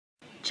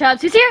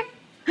Chubbs, who's here?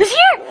 Who's here?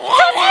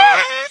 Someone's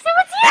here!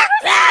 Someone's here!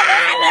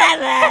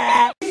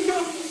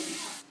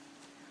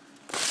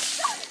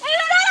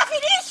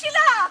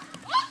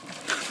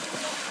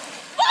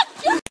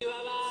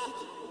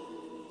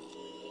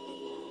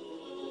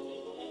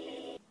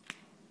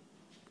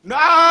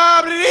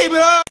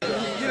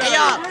 Hey,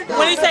 y'all,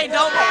 what do you say?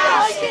 Don't.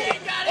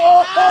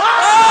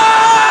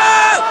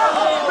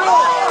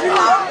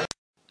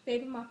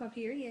 Baby, I'm off my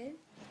period.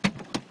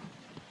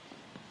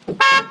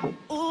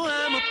 Ooh,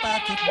 I'm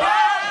about to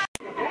die.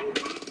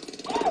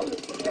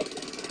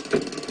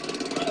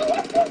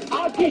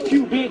 I'll get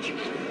you, bitch.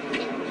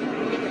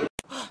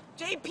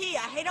 JP,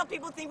 I hate how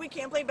people think we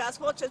can't play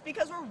basketball just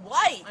because we're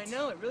white. I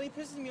know, it really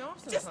pisses me off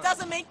sometimes. It just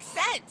doesn't make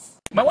sense.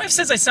 My wife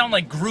says I sound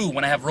like Gru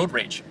when I have road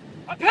rage.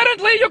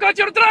 Apparently, you got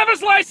your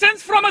driver's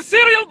license from a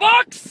cereal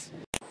box.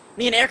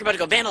 Me and Eric are about to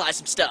go vandalize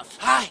some stuff.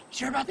 Hi,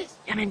 sure about this?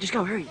 Yeah, man, just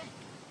go, hurry.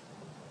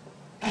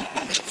 I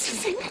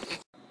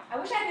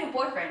wish I had a new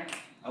boyfriend.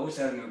 I wish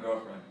I had a new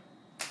girlfriend.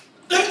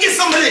 Let me get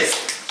some of this!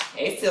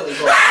 Hey, silly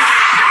boy.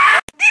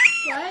 What?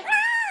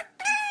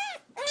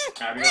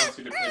 Abby wants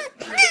you to pick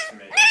the race to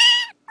me.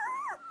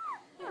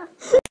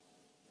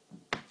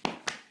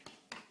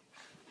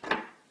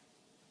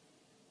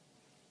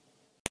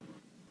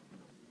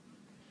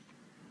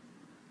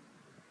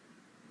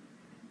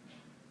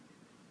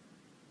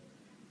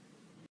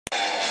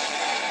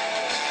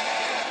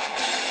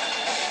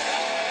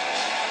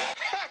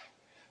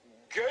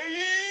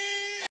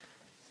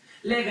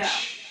 Lega.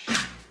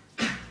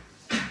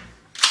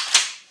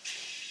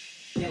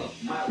 Yellow,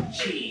 mild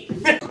cheese.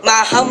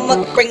 My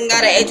Hummer Queen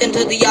got an agent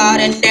to the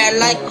yard and they're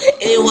like,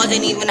 it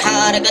wasn't even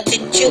hard, I got to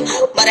chew,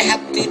 but I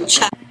have to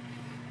try.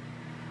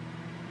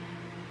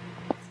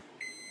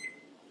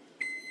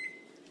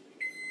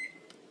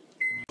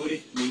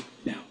 Booty me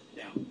down,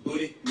 down.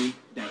 Booty me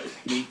down,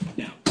 me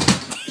down.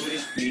 Booty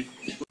me.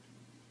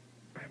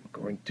 I'm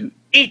going to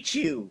eat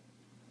you.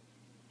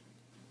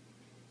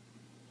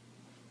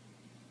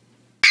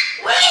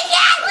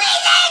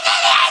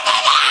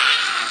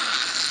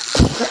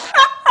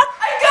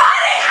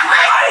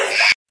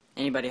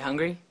 Anybody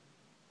hungry?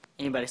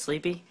 Anybody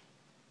sleepy?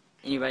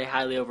 Anybody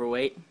highly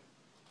overweight?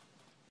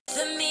 I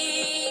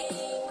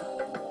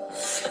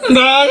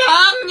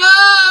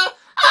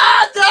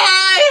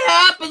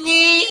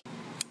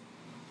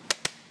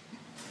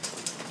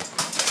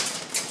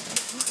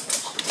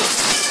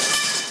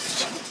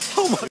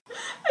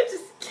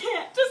just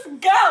can't. Just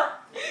go!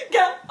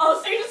 Go!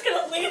 Oh, so you're just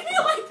gonna leave me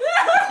like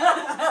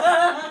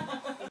that?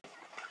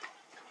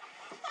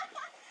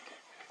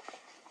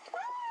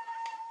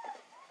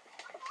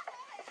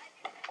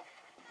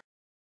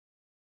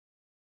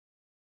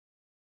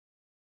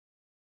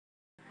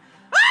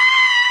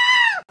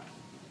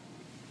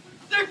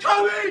 They're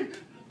coming!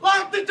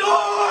 Lock the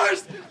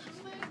doors!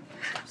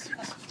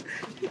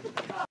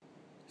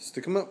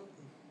 Stick them up.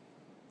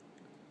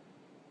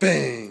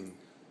 Bang!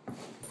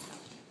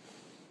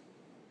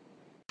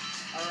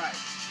 Alright,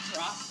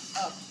 drop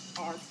up,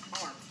 arms.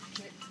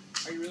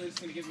 Are you really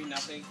just gonna give me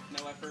nothing?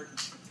 No effort?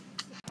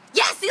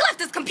 Yes, he left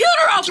his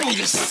computer open!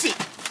 Just sit!